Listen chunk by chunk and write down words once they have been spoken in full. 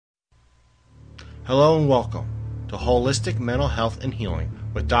Hello and welcome to Holistic Mental Health and Healing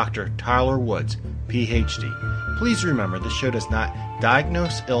with Dr. Tyler Woods, PhD. Please remember this show does not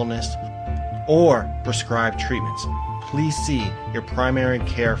diagnose illness or prescribe treatments. Please see your primary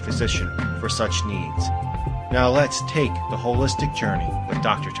care physician for such needs. Now let's take the holistic journey with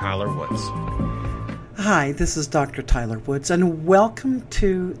Dr. Tyler Woods. Hi, this is Dr. Tyler Woods, and welcome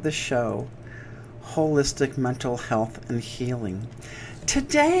to the show, Holistic Mental Health and Healing.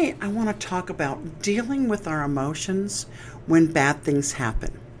 Today, I want to talk about dealing with our emotions when bad things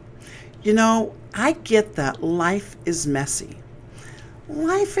happen. You know, I get that life is messy.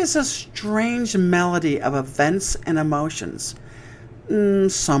 Life is a strange melody of events and emotions.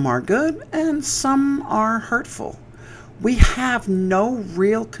 Some are good and some are hurtful. We have no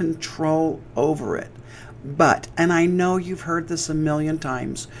real control over it. But, and I know you've heard this a million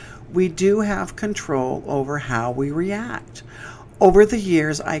times, we do have control over how we react. Over the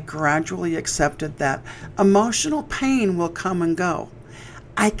years, I gradually accepted that emotional pain will come and go.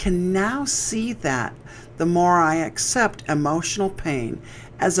 I can now see that the more I accept emotional pain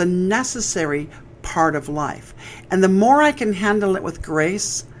as a necessary part of life, and the more I can handle it with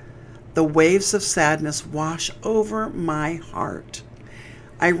grace, the waves of sadness wash over my heart.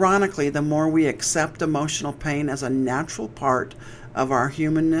 Ironically, the more we accept emotional pain as a natural part of our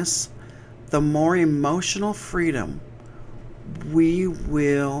humanness, the more emotional freedom we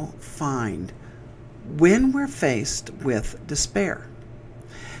will find when we're faced with despair.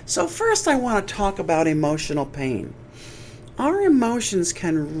 So first, I want to talk about emotional pain. Our emotions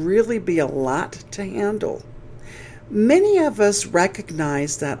can really be a lot to handle. Many of us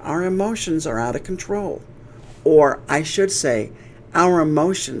recognize that our emotions are out of control, or I should say, our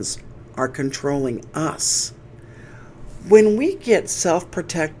emotions are controlling us. When we get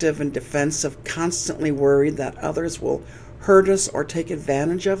self-protective and defensive, constantly worried that others will hurt us or take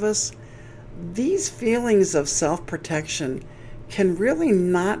advantage of us, these feelings of self-protection can really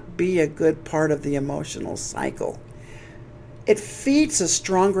not be a good part of the emotional cycle. It feeds a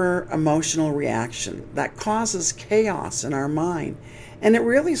stronger emotional reaction that causes chaos in our mind, and it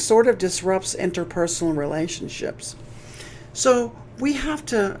really sort of disrupts interpersonal relationships. So we have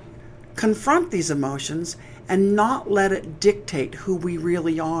to confront these emotions and not let it dictate who we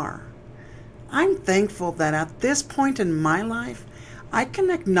really are. I'm thankful that at this point in my life, I can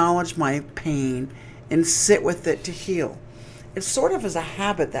acknowledge my pain and sit with it to heal. It sort of is a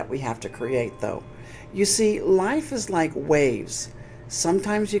habit that we have to create, though. You see, life is like waves.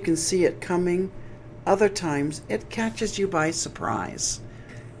 Sometimes you can see it coming, other times it catches you by surprise.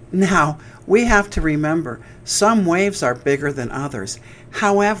 Now, we have to remember, some waves are bigger than others.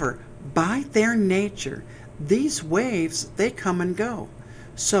 However, by their nature, these waves, they come and go.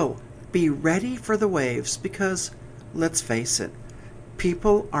 So, be ready for the waves because, let's face it,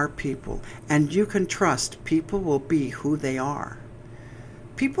 people are people, and you can trust people will be who they are.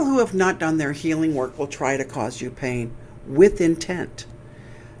 People who have not done their healing work will try to cause you pain with intent.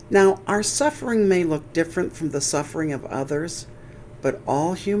 Now, our suffering may look different from the suffering of others, but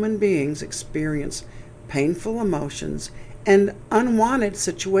all human beings experience painful emotions and unwanted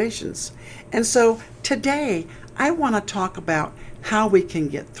situations. And so today, I want to talk about how we can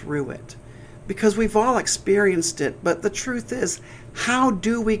get through it. Because we've all experienced it, but the truth is, how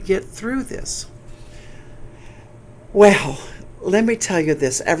do we get through this? Well, let me tell you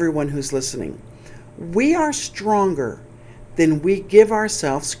this, everyone who's listening. We are stronger than we give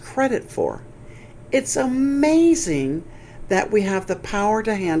ourselves credit for. It's amazing that we have the power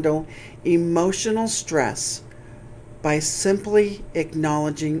to handle emotional stress by simply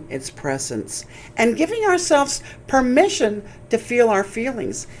acknowledging its presence and giving ourselves permission to feel our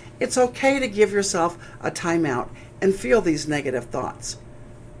feelings. It's okay to give yourself a timeout and feel these negative thoughts.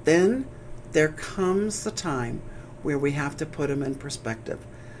 Then there comes the time where we have to put them in perspective.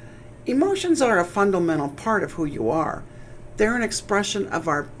 Emotions are a fundamental part of who you are. They're an expression of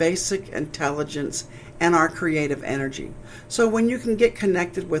our basic intelligence and our creative energy. So when you can get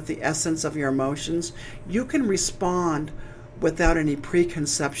connected with the essence of your emotions, you can respond without any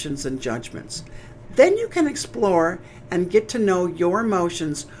preconceptions and judgments. Then you can explore and get to know your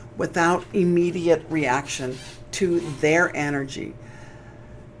emotions without immediate reaction to their energy.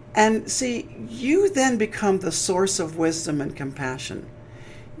 And see, you then become the source of wisdom and compassion.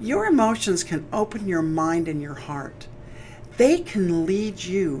 Your emotions can open your mind and your heart. They can lead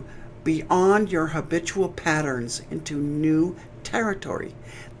you beyond your habitual patterns into new territory.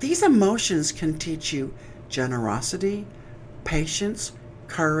 These emotions can teach you generosity, patience,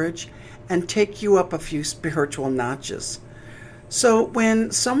 courage, and take you up a few spiritual notches. So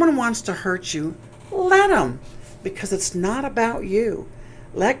when someone wants to hurt you, let them, because it's not about you.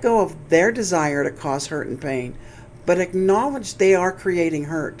 Let go of their desire to cause hurt and pain, but acknowledge they are creating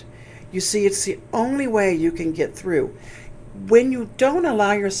hurt. You see, it's the only way you can get through. When you don't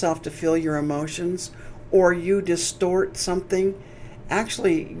allow yourself to feel your emotions or you distort something,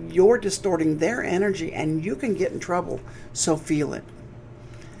 actually you're distorting their energy and you can get in trouble. So feel it.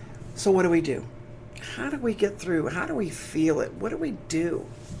 So what do we do? How do we get through? How do we feel it? What do we do?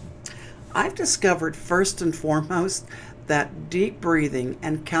 I've discovered first and foremost that deep breathing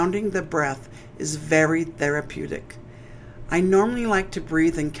and counting the breath is very therapeutic. I normally like to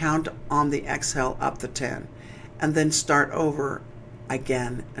breathe and count on the exhale up to 10 and then start over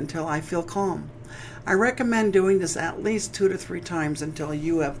again until I feel calm. I recommend doing this at least 2 to 3 times until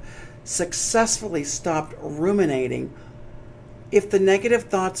you have successfully stopped ruminating. If the negative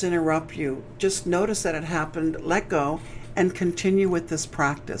thoughts interrupt you, just notice that it happened, let go, and continue with this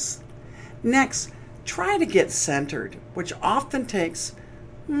practice. Next, try to get centered, which often takes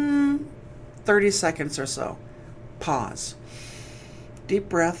 30 seconds or so. Pause. Deep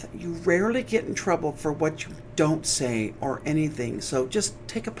breath. You rarely get in trouble for what you don't say or anything, so just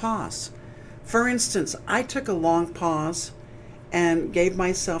take a pause. For instance, I took a long pause and gave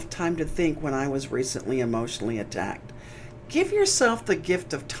myself time to think when I was recently emotionally attacked. Give yourself the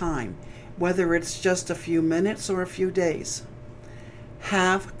gift of time, whether it's just a few minutes or a few days.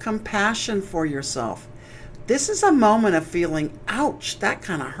 Have compassion for yourself. This is a moment of feeling, ouch, that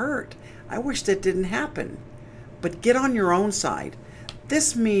kind of hurt. I wish that didn't happen. But get on your own side.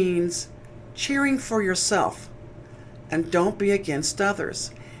 This means cheering for yourself and don't be against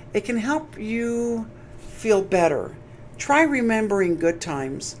others. It can help you feel better. Try remembering good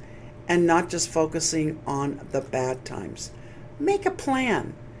times and not just focusing on the bad times. Make a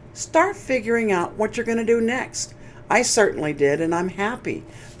plan. Start figuring out what you're going to do next. I certainly did, and I'm happy.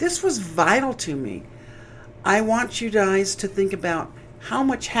 This was vital to me. I want you guys to think about how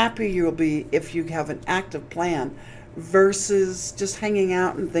much happier you'll be if you have an active plan versus just hanging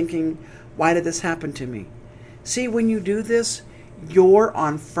out and thinking, why did this happen to me? See, when you do this, you're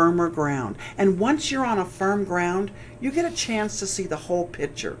on firmer ground. And once you're on a firm ground, you get a chance to see the whole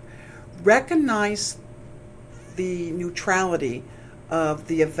picture. Recognize the neutrality of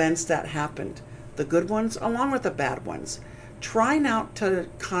the events that happened, the good ones along with the bad ones. Try not to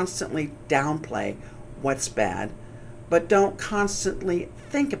constantly downplay what's bad, but don't constantly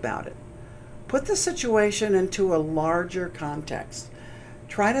think about it. Put the situation into a larger context.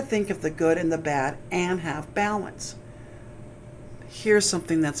 Try to think of the good and the bad and have balance. Here's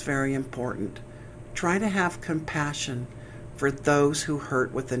something that's very important. Try to have compassion for those who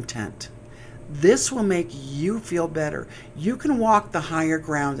hurt with intent. This will make you feel better. You can walk the higher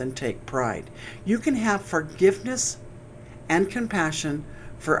ground and take pride. You can have forgiveness and compassion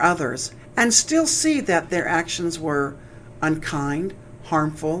for others and still see that their actions were unkind,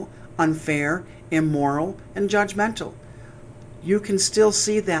 harmful, unfair, immoral, and judgmental. You can still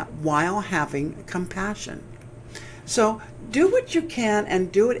see that while having compassion. So do what you can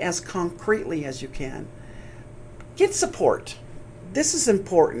and do it as concretely as you can. Get support. This is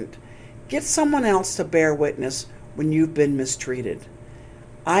important. Get someone else to bear witness when you've been mistreated.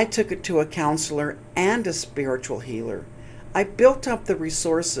 I took it to a counselor and a spiritual healer. I built up the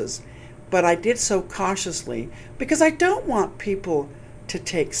resources, but I did so cautiously because I don't want people to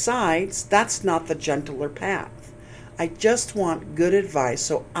take sides. That's not the gentler path. I just want good advice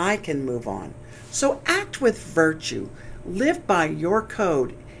so I can move on. So act with virtue. Live by your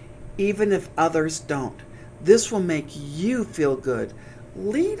code, even if others don't. This will make you feel good.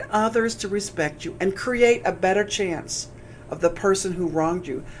 Lead others to respect you and create a better chance of the person who wronged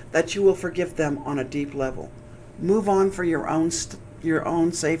you that you will forgive them on a deep level. Move on for your own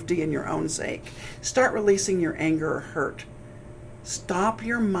safety and your own sake. Start releasing your anger or hurt. Stop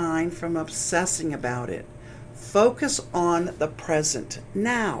your mind from obsessing about it. Focus on the present.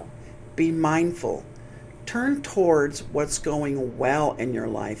 Now, be mindful. Turn towards what's going well in your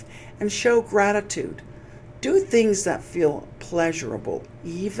life and show gratitude. Do things that feel pleasurable,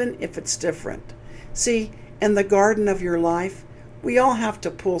 even if it's different. See, in the garden of your life, we all have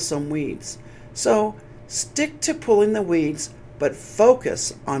to pull some weeds. So stick to pulling the weeds, but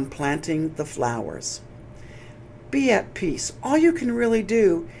focus on planting the flowers. Be at peace. All you can really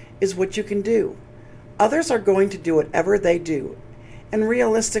do is what you can do. Others are going to do whatever they do. And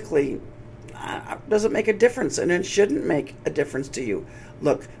realistically, it doesn't make a difference, and it shouldn't make a difference to you.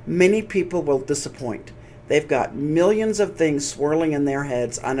 Look, many people will disappoint. They've got millions of things swirling in their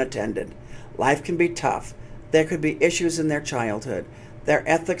heads unattended. Life can be tough. There could be issues in their childhood. Their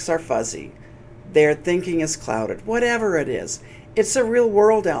ethics are fuzzy. Their thinking is clouded. Whatever it is, it's a real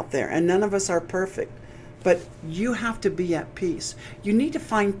world out there, and none of us are perfect. But you have to be at peace. You need to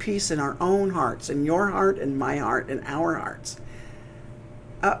find peace in our own hearts, in your heart and my heart and our hearts.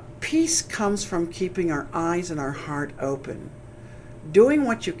 Peace comes from keeping our eyes and our heart open, doing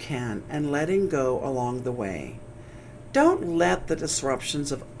what you can and letting go along the way. Don't let the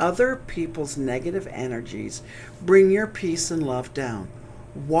disruptions of other people's negative energies bring your peace and love down.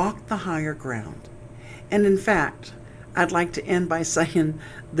 Walk the higher ground. And in fact, I'd like to end by saying,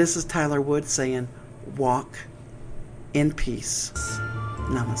 this is Tyler Woods saying, walk in peace.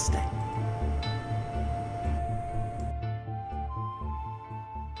 Namaste.